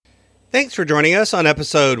Thanks for joining us on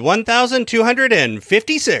episode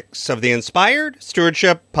 1256 of the Inspired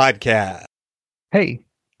Stewardship Podcast. Hey,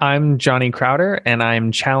 I'm Johnny Crowder, and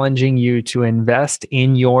I'm challenging you to invest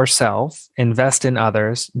in yourself, invest in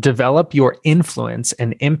others, develop your influence,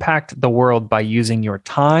 and impact the world by using your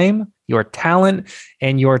time, your talent,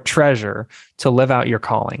 and your treasure to live out your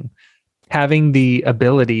calling. Having the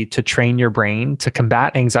ability to train your brain to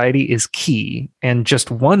combat anxiety is key. And just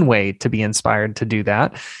one way to be inspired to do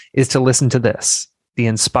that is to listen to this, the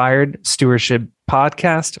Inspired Stewardship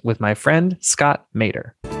Podcast with my friend, Scott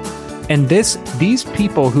Mader. And these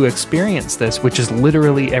people who experience this, which is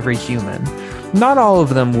literally every human, not all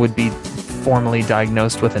of them would be formally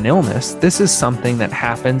diagnosed with an illness. This is something that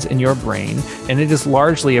happens in your brain, and it is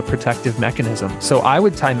largely a protective mechanism. So I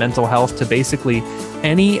would tie mental health to basically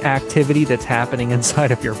any activity that's happening inside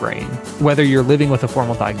of your brain, whether you're living with a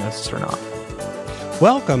formal diagnosis or not.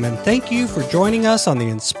 Welcome, and thank you for joining us on the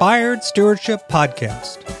Inspired Stewardship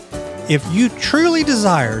Podcast. If you truly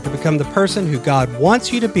desire to become the person who God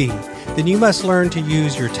wants you to be, then you must learn to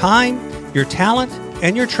use your time, your talent,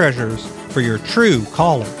 and your treasures for your true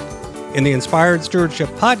calling. In the Inspired Stewardship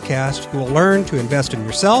Podcast, you will learn to invest in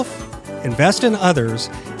yourself, invest in others,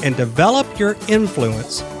 and develop your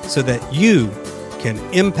influence so that you can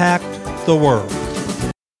impact the world.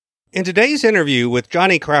 In today's interview with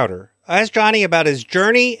Johnny Crowder, I asked Johnny about his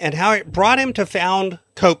journey and how it brought him to found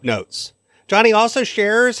Cope Notes. Johnny also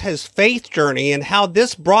shares his faith journey and how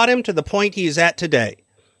this brought him to the point he is at today.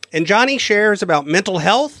 And Johnny shares about mental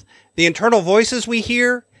health, the internal voices we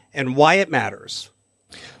hear, and why it matters.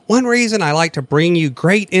 One reason I like to bring you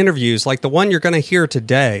great interviews like the one you're going to hear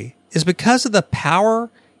today is because of the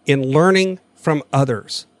power in learning from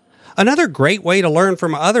others. Another great way to learn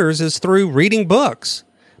from others is through reading books.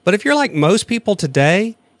 But if you're like most people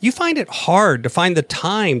today, you find it hard to find the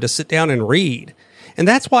time to sit down and read. And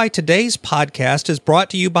that's why today's podcast is brought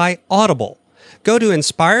to you by Audible. Go to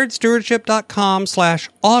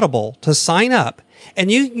inspiredstewardship.com/audible to sign up,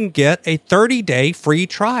 and you can get a 30-day free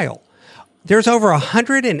trial. There's over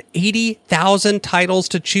 180,000 titles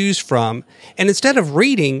to choose from, and instead of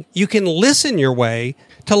reading, you can listen your way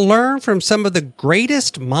to learn from some of the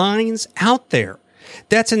greatest minds out there.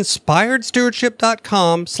 That's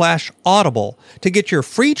inspiredstewardship.com/audible to get your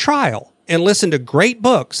free trial and listen to great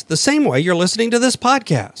books the same way you're listening to this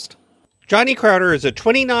podcast. Johnny Crowder is a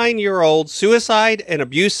 29-year-old suicide and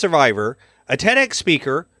abuse survivor, a TEDx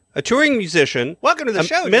speaker, a touring musician. Welcome to the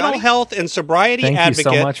show, mental health and sobriety advocate,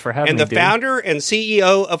 Thank you so much for having and me, the founder and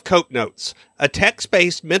CEO of Cope Notes, a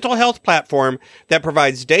text-based mental health platform that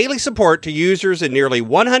provides daily support to users in nearly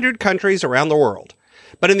 100 countries around the world.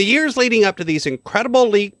 But in the years leading up to these incredible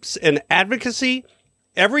leaps in advocacy,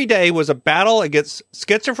 every day was a battle against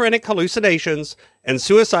schizophrenic hallucinations and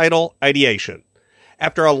suicidal ideation.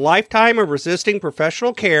 After a lifetime of resisting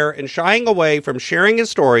professional care and shying away from sharing his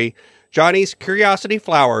story, Johnny's curiosity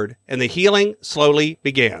flowered, and the healing slowly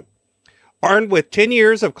began. Armed with 10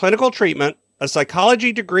 years of clinical treatment, a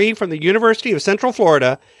psychology degree from the University of Central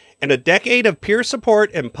Florida, and a decade of peer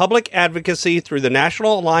support and public advocacy through the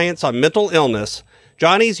National Alliance on Mental Illness,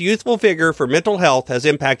 Johnny's youthful vigor for mental health has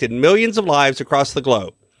impacted millions of lives across the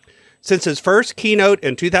globe. Since his first keynote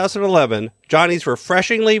in 2011, Johnny's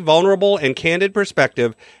refreshingly vulnerable and candid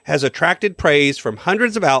perspective has attracted praise from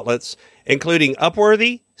hundreds of outlets, including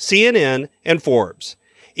Upworthy, CNN, and Forbes.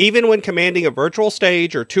 Even when commanding a virtual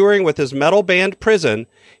stage or touring with his metal band Prison,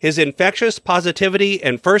 his infectious positivity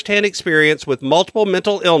and firsthand experience with multiple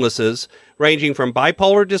mental illnesses, ranging from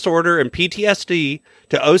bipolar disorder and PTSD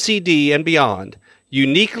to OCD and beyond,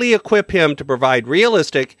 uniquely equip him to provide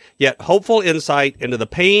realistic yet hopeful insight into the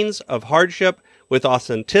pains of hardship with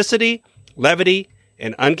authenticity, levity,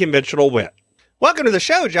 and unconventional wit. Welcome to the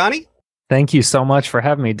show, Johnny. Thank you so much for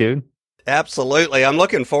having me, dude. Absolutely. I'm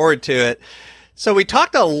looking forward to it. So we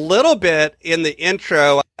talked a little bit in the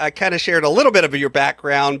intro. I kind of shared a little bit of your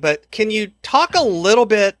background, but can you talk a little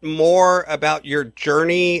bit more about your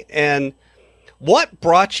journey and what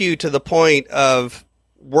brought you to the point of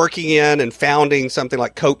working in and founding something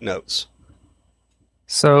like Cope Notes?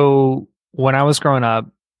 So when I was growing up,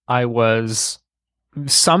 I was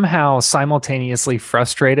somehow simultaneously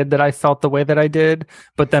frustrated that I felt the way that I did,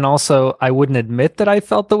 but then also I wouldn't admit that I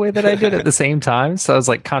felt the way that I did at the same time. So I was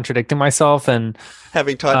like contradicting myself. And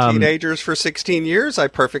having taught teenagers for 16 years, I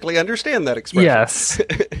perfectly understand that expression. Yes.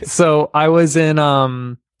 So I was in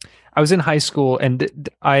high school, and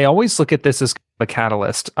I always look at this as a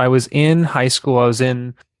catalyst. I was in high school. I was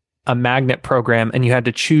in a magnet program, and you had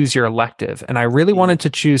to choose your elective. And I really wanted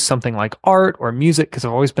to choose something like art or music because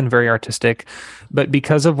I've always been very artistic. But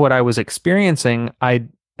because of what I was experiencing, I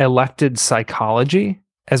elected psychology.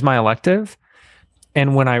 as my elective.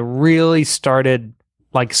 And when I really started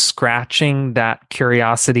like scratching that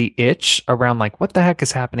curiosity itch around like, what the heck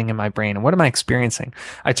is happening in my brain and what am I experiencing?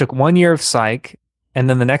 I took 1 year of psych, and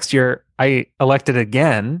then the next year I elected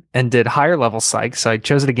again and did higher level psych. So I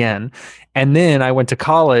chose it again. And then I went to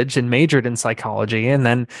college and majored in psychology. And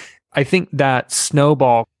then I think that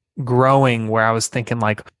snowball growing where I was thinking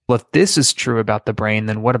like, well, if this is true about the brain,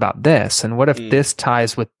 then what about this? And what if this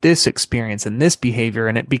ties with this experience and this behavior?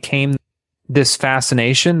 And it became this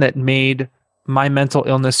fascination that made my mental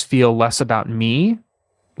illness feel less about me,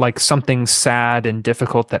 like something sad and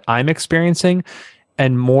difficult that I'm experiencing,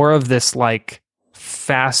 and more of this like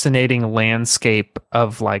fascinating landscape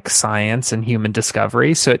of like science and human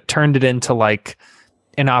discovery. So it turned it into like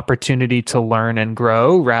an opportunity to learn and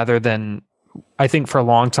grow rather than, I think for a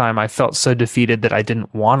long time, I felt so defeated that I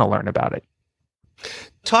didn't want to learn about it.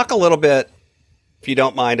 Talk a little bit, if you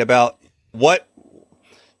don't mind, about what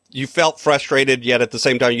you felt frustrated, yet at the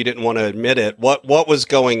same time you didn't want to admit it. What was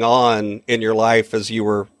going on in your life as you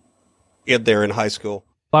were in there in high school?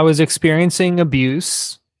 I was experiencing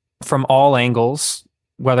abuse from all angles,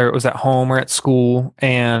 whether it was at home or at school,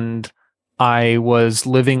 and I was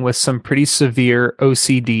living with some pretty severe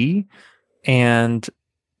OCD and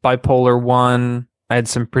bipolar 1. I had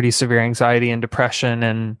some pretty severe anxiety and depression,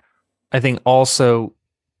 and I think also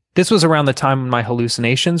this was around the time when my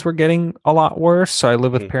hallucinations were getting a lot worse. So I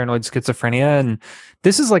live with paranoid schizophrenia, and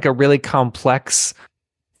this is like a really complex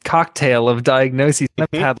cocktail of diagnoses. I've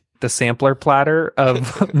had the sampler platter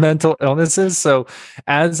of mental illnesses. So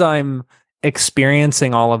as I'm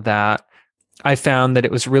experiencing all of that, I found that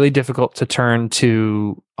it was really difficult to turn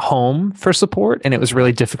to home for support, and it was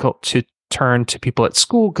really difficult to turn to people at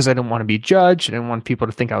school because I didn't want to be judged. I didn't want people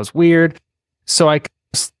to think I was weird. So I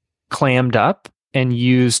clammed up and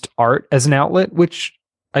used art as an outlet, which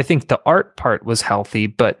I think the art part was healthy,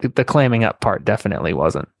 but the clamming up part definitely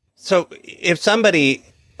wasn't. So if somebody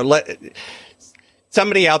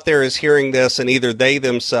out there is hearing this, and either they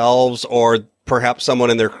themselves or perhaps someone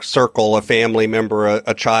in their circle, a family member,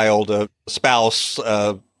 a child, a spouse,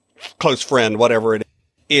 a close friend, whatever it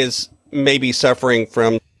is maybe suffering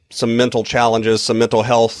from some mental challenges, some mental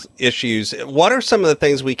health issues, what are some of the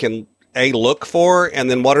things we can look for?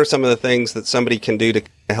 And then what are some of the things that somebody can do to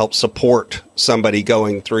help support somebody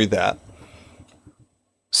going through that?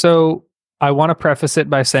 So I want to preface it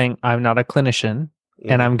by saying I'm not a clinician,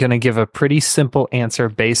 and I'm going to give a pretty simple answer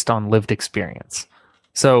based on lived experience.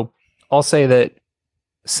 So I'll say that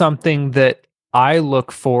something that I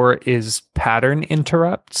look for is pattern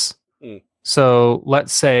interrupts. So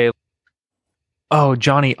let's say, oh,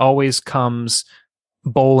 Johnny always comes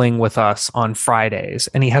bowling with us on Fridays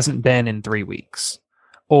and he hasn't been in 3 weeks.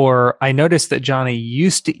 Or I noticed that Johnny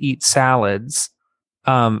used to eat salads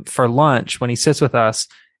for lunch when he sits with us,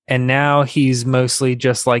 and now he's mostly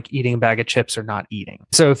just like eating a bag of chips or not eating.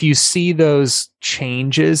 So if you see those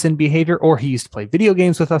changes in behavior, or he used to play video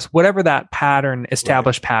games with us, whatever that pattern,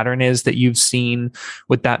 established pattern is that you've seen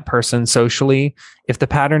with that person socially, if the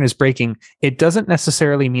pattern is breaking, it doesn't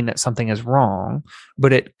necessarily mean that something is wrong,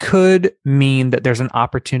 but it could mean that there's an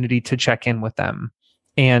opportunity to check in with them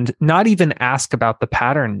and not even ask about the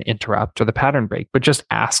pattern interrupt or the pattern break, but just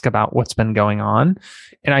ask about what's been going on.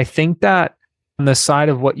 And I think that on the side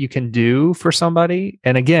of what you can do for somebody,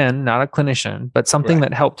 and again, not a clinician, but something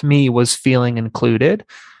that helped me was feeling included.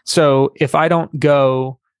 So if I don't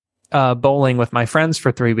go bowling with my friends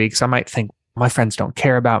for 3 weeks, I might think my friends don't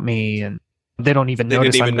care about me and they don't even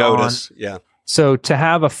notice. Didn't even notice. Yeah. So to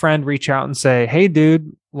have a friend reach out and say, "Hey,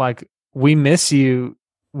 dude, like we miss you.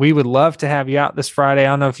 We would love to have you out this Friday. I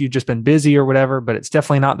don't know if you've just been busy or whatever, but it's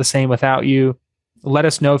definitely not the same without you. Let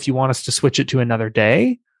us know if you want us to switch it to another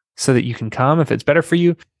day so that you can come if it's better for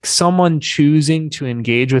you." Someone choosing to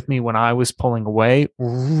engage with me when I was pulling away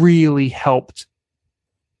really helped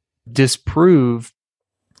disprove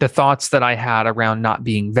the thoughts that I had around not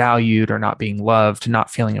being valued or not being loved, not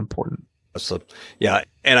feeling important. So, yeah.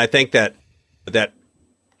 And I think that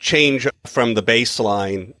change from the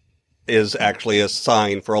baseline is actually a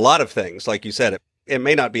sign for a lot of things. Like you said, it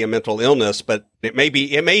may not be a mental illness, but it may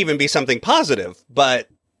even be something positive, but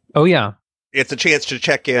oh yeah, it's a chance to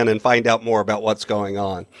check in and find out more about what's going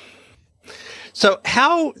on. So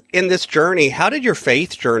how in this journey, how did your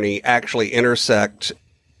faith journey actually intersect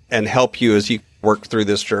and help you as you work through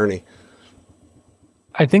this journey?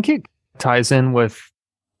 I think it ties in with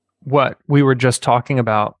what we were just talking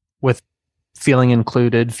about with feeling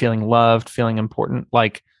included, feeling loved, feeling important.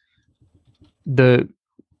 Like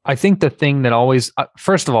I think the thing that always,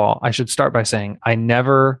 first of all, I should start by saying I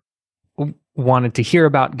never wanted to hear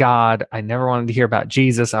about God. I never wanted to hear about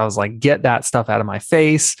Jesus. I was like, get that stuff out of my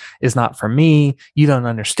face. It's not for me. You don't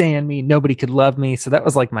understand me. Nobody could love me. So that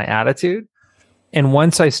was like my attitude. And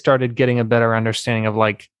once I started getting a better understanding of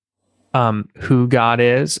like who God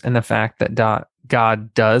is and the fact that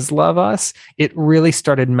God does love us, it really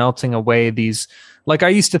started melting away these, like I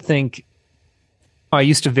used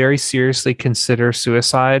to very seriously consider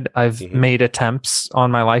suicide. I've made attempts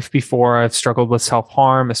on my life before. I've struggled with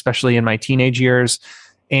self-harm, especially in my teenage years.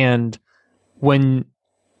 And when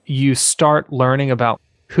you start learning about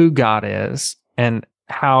who God is and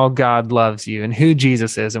how God loves you and who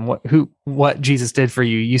Jesus is and what Jesus did for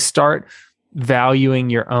you, you start valuing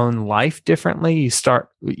your own life differently.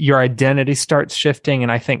 Your identity starts shifting.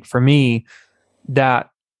 And I think for me, that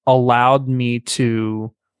allowed me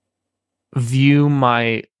to view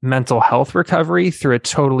my mental health recovery through a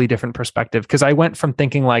totally different perspective. Because I went from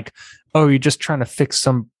thinking like, oh, you're just trying to fix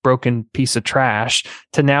some broken piece of trash,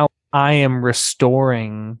 to now I am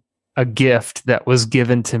restoring a gift that was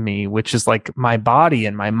given to me, which is like my body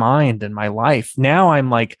and my mind and my life. Now I'm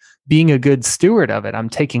like being a good steward of it. I'm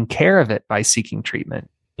taking care of it by seeking treatment.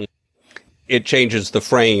 It changes the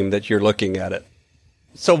frame that you're looking at it.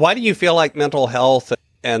 So why do you feel like mental health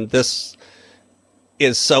and this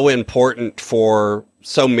is so important for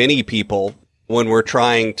so many people when we're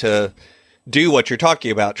trying to do what you're talking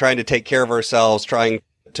about, trying to take care of ourselves, trying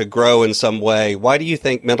to grow in some way? Why do you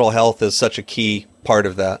think mental health is such a key part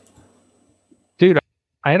of that? Dude,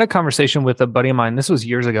 I had a conversation with a buddy of mine. This was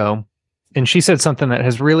years ago. And she said something that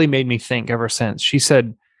has really made me think ever since. She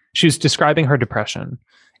said she was describing her depression.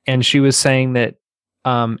 And she was saying that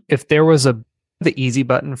if there was the easy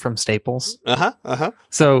button from Staples.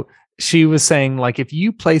 So she was saying, like, if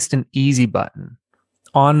you placed an easy button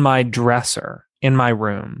on my dresser in my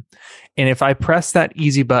room, and if I press that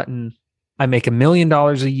easy button, I make $1 million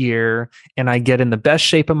a year and I get in the best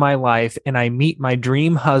shape of my life and I meet my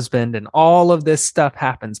dream husband and all of this stuff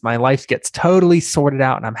happens. My life gets totally sorted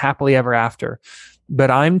out and I'm happily ever after. But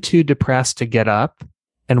I'm too depressed to get up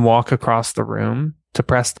and walk across the room to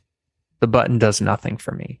press the button. Does nothing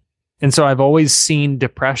for me. And so I've always seen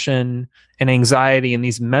depression and anxiety and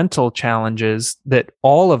these mental challenges that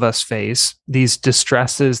all of us face, these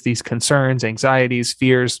distresses, these concerns, anxieties,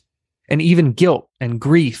 fears, and even guilt and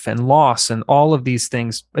grief and loss and all of these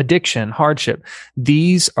things, addiction, hardship.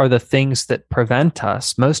 These are the things that prevent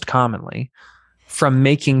us most commonly from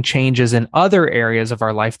making changes in other areas of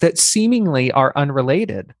our life that seemingly are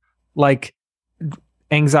unrelated. Like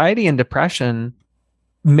anxiety and depression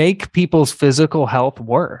make people's physical health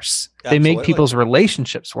worse. Absolutely. They make people's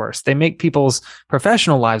relationships worse. They make people's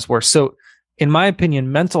professional lives worse. So in my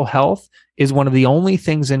opinion, mental health is one of the only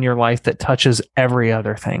things in your life that touches every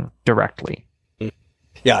other thing directly.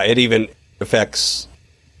 Yeah, it even affects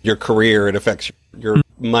your career. It affects your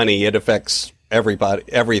money. It affects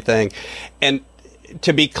everything. And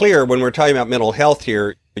to be clear, when we're talking about mental health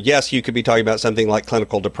here, yes, you could be talking about something like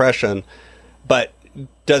clinical depression, but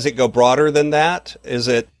does it go broader than that? Is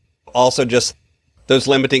it also just those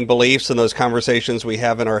limiting beliefs and those conversations we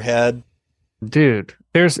have in our head? Dude,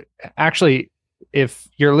 there's actually, if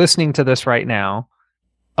you're listening to this right now,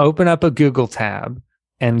 open up a Google tab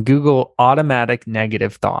and Google automatic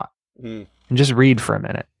negative thought and just read for a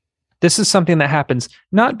minute. This is something that happens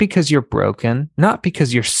not because you're broken, not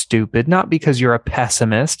because you're stupid, not because you're a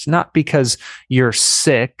pessimist, not because you're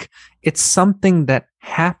sick. It's something that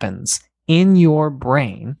happens in your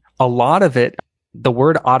brain. A lot of it, the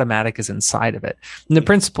word automatic is inside of it. And the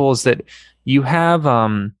principle is that you have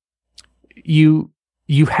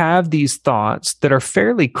you have these thoughts that are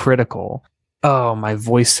fairly critical. Oh, my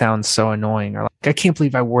voice sounds so annoying. Or like, I can't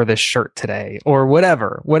believe I wore this shirt today, or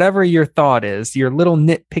whatever your thought is, your little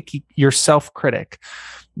nitpicky, your self-critic.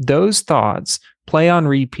 Those thoughts play on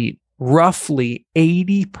repeat roughly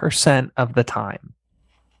 80% of the time.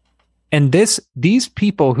 And these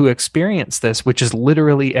people who experience this, which is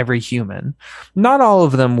literally every human, not all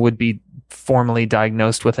of them would be formally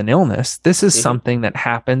diagnosed with an illness. This is something that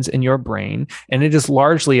happens in your brain, and it is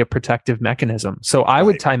largely a protective mechanism. So I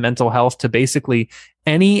would tie mental health to basically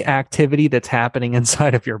any activity that's happening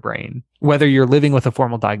inside of your brain, whether you're living with a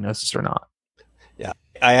formal diagnosis or not. Yeah.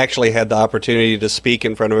 I actually had the opportunity to speak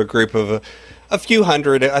in front of a group of a few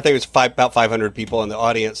hundred, I think it was about 500 people in the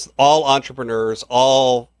audience, all entrepreneurs,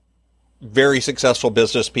 all very successful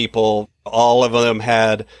business people. All of them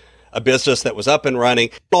had a business that was up and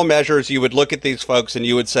running. All measures, you would look at these folks and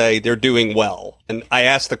you would say they're doing well. And I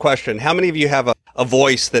asked the question, how many of you have a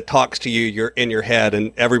voice that talks to you, you're in your head?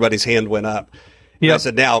 And everybody's hand went up. Yep. I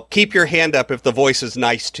said, now keep your hand up if the voice is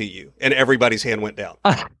nice to you. And everybody's hand went down.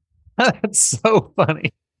 That's so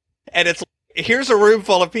funny. And it's here's a room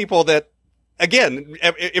full of people that, again,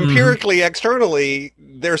 empirically, externally,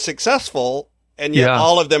 they're successful, and yet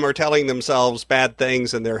all of them are telling themselves bad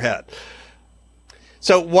things in their head.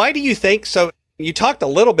 So why do you think so? You talked a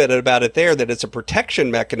little bit about it there, that it's a protection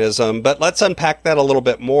mechanism, but let's unpack that a little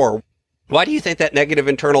bit more. Why do you think that negative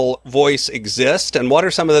internal voice exists, and what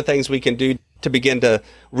are some of the things we can do to begin to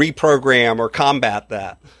reprogram or combat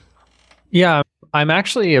that? Yeah, I'm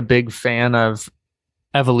actually a big fan of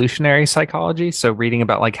evolutionary psychology. So reading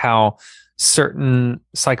about like how certain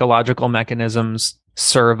psychological mechanisms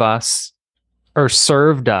serve us or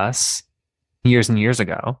served us years and years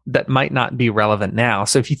ago that might not be relevant now.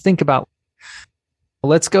 So if you think about,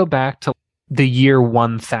 let's go back to the year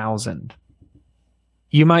 1000.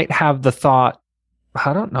 You might have the thought,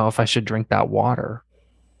 I don't know if I should drink that water.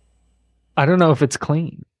 I don't know if it's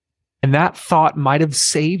clean. And that thought might have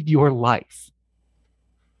saved your life.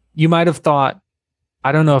 You might have thought,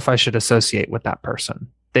 I don't know if I should associate with that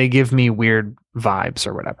person. They give me weird vibes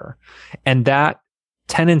or whatever. And that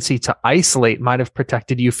tendency to isolate might have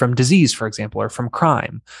protected you from disease, for example, or from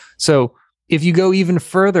crime. So if you go even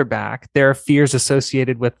further back, there are fears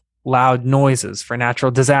associated with loud noises for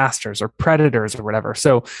natural disasters or predators or whatever.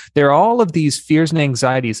 So there are all of these fears and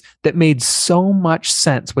anxieties that made so much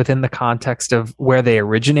sense within the context of where they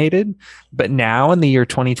originated. But now in the year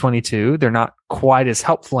 2022, they're not quite as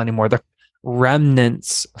helpful anymore. They're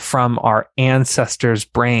remnants from our ancestors'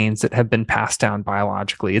 brains that have been passed down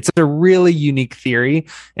biologically. It's a really unique theory,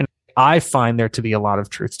 and I find there to be a lot of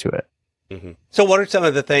truth to it. Mm-hmm. So what are some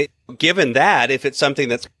of the things, given that, if it's something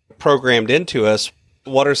that's programmed into us,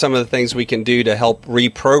 what are some of the things we can do to help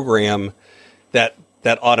reprogram that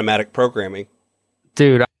automatic programming?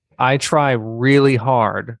 Dude, I try really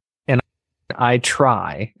hard, and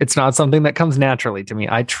it's not something that comes naturally to me.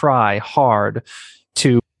 I try hard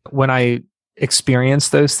to, when I experience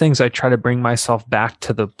those things, I try to bring myself back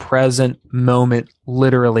to the present moment,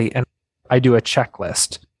 literally, and I do a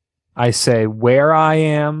checklist. I say where I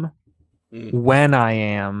am, when I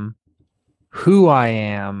am, who I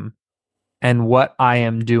am, and what I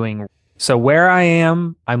am doing. So where I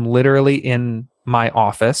am, I'm literally in my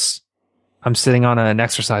office. I'm sitting on an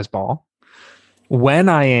exercise ball. When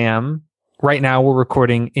I am, right now we're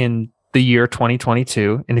recording in the year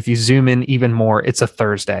 2022. And if you zoom in even more, it's a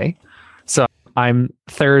Thursday. So I'm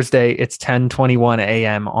Thursday, it's 10:21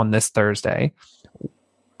 a.m. on this Thursday.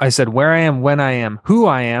 I said where I am, when I am, who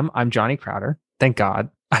I am. I'm Johnny Crowder. Thank God.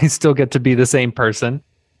 I still get to be the same person.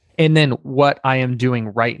 And then what I am doing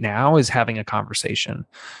right now is having a conversation.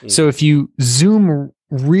 So if you zoom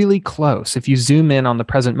really close, if you zoom in on the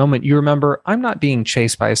present moment, you remember, I'm not being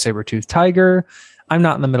chased by a saber-toothed tiger. I'm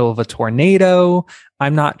not in the middle of a tornado.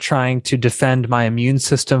 I'm not trying to defend my immune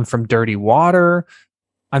system from dirty water.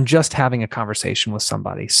 I'm just having a conversation with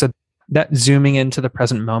somebody. So that zooming into the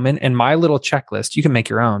present moment, and my little checklist, you can make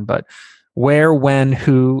your own, but where, when,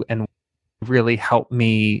 who, and really help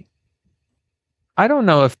me. I don't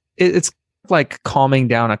know if it's like calming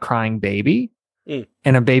down a crying baby,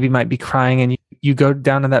 and a baby might be crying, and you go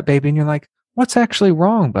down to that baby and you're like, what's actually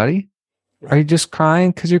wrong, buddy? Are you just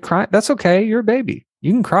crying because you're crying? That's okay. You're a baby.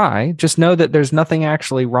 You can cry. Just know that there's nothing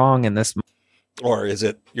actually wrong in this. Or is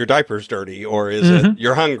it your diaper's dirty? Or is it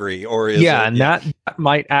you're hungry? Or is that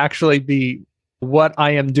might actually be what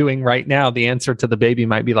I am doing right now. The answer to the baby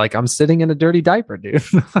might be like, I'm sitting in a dirty diaper, dude.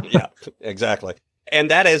 Yeah, exactly. And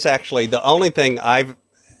that is actually the only thing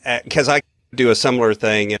because I do a similar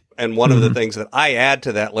thing. And one of the things that I add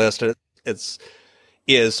to that list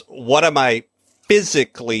is what am I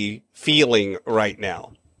physically feeling right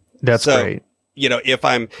now? That's great. You know,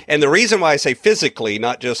 and the reason why I say physically,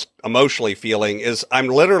 not just emotionally feeling, is I'm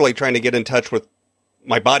literally trying to get in touch with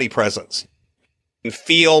my body presence and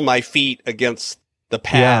feel my feet against the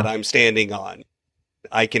pad I'm standing on.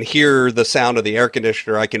 I can hear the sound of the air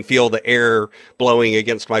conditioner. I can feel the air blowing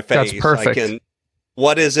against my face. That's perfect.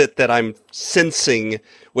 What is it that I'm sensing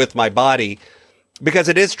with my body? Because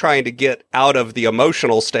it is trying to get out of the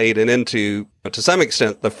emotional state and into, to some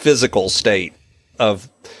extent, the physical state of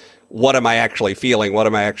what am I actually feeling? What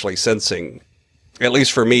am I actually sensing? At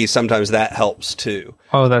least for me, sometimes that helps too.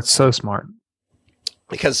 Oh, that's so smart.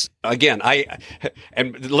 Because again,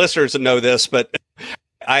 and listeners know this, but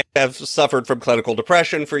I have suffered from clinical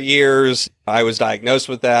depression for years. I was diagnosed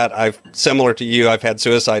with that. Similar to you, I've had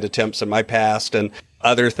suicide attempts in my past and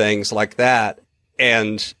other things like that.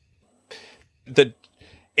 And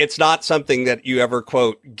it's not something that you ever,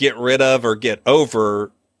 quote, get rid of or get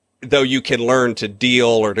over, though you can learn to deal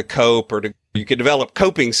or to cope you can develop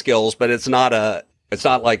coping skills, but it's not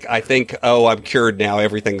like I think, oh, I'm cured now,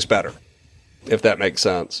 everything's better, if that makes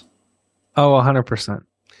sense. Oh, 100%.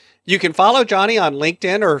 You can follow Johnny on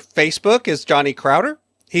LinkedIn or Facebook as Johnny Crowder.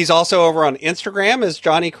 He's also over on Instagram as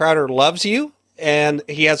Johnny Crowder Loves You, and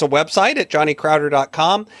he has a website at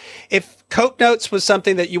johnnycrowder.com. If Cope Notes was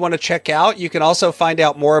something that you want to check out, you can also find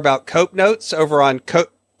out more about Cope Notes over on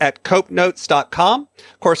at copenotes.com.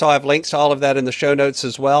 Of course, I'll have links to all of that in the show notes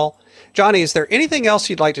as well. Johnny, is there anything else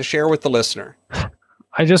you'd like to share with the listener?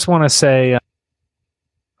 I just want to say,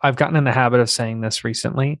 I've gotten in the habit of saying this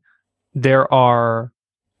recently. There are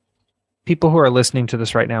people who are listening to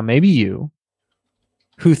this right now, maybe you,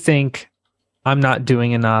 who think I'm not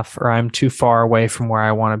doing enough or I'm too far away from where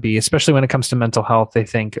I want to be, especially when it comes to mental health. They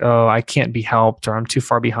think, oh, I can't be helped, or I'm too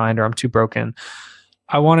far behind, or I'm too broken.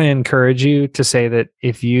 I want to encourage you to say that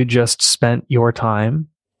if you just spent your time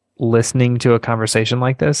listening to a conversation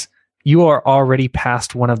like this, you are already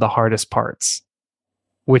past one of the hardest parts,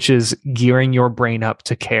 which is gearing your brain up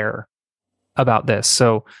to care about this.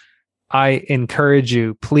 So I encourage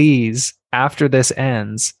you, please, after this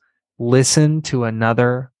ends, listen to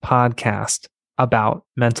another podcast about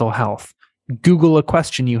mental health. Google a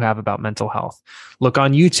question you have about mental health. Look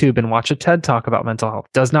on YouTube and watch a TED Talk about mental health.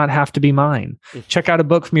 Does not have to be mine. Check out a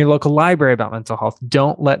book from your local library about mental health.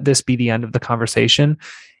 Don't let this be the end of the conversation.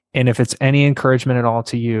 And if it's any encouragement at all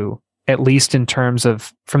to you, at least in terms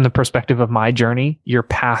of from the perspective of my journey, you're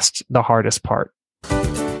past the hardest part.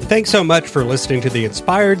 Thanks so much for listening to the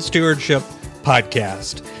Inspired Stewardship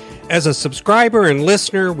Podcast. As a subscriber and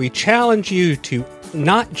listener, we challenge you to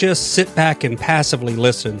not just sit back and passively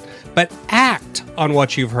listen, but act on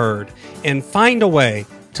what you've heard and find a way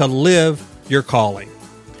to live your calling.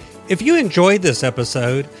 If you enjoyed this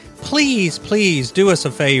episode, please do us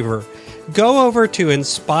a favor. Go over to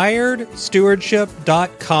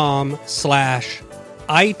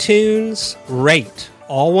inspiredstewardship.com/iTunes rate,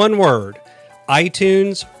 all one word,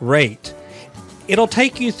 iTunes rate. It'll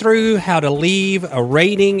take you through how to leave a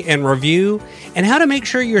rating and review and how to make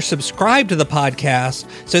sure you're subscribed to the podcast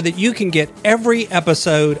so that you can get every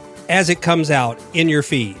episode as it comes out in your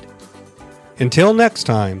feed. Until next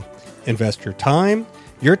time, invest your time,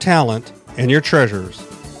 your talent, and your treasures.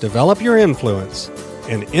 Develop your influence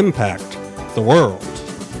and impact the world.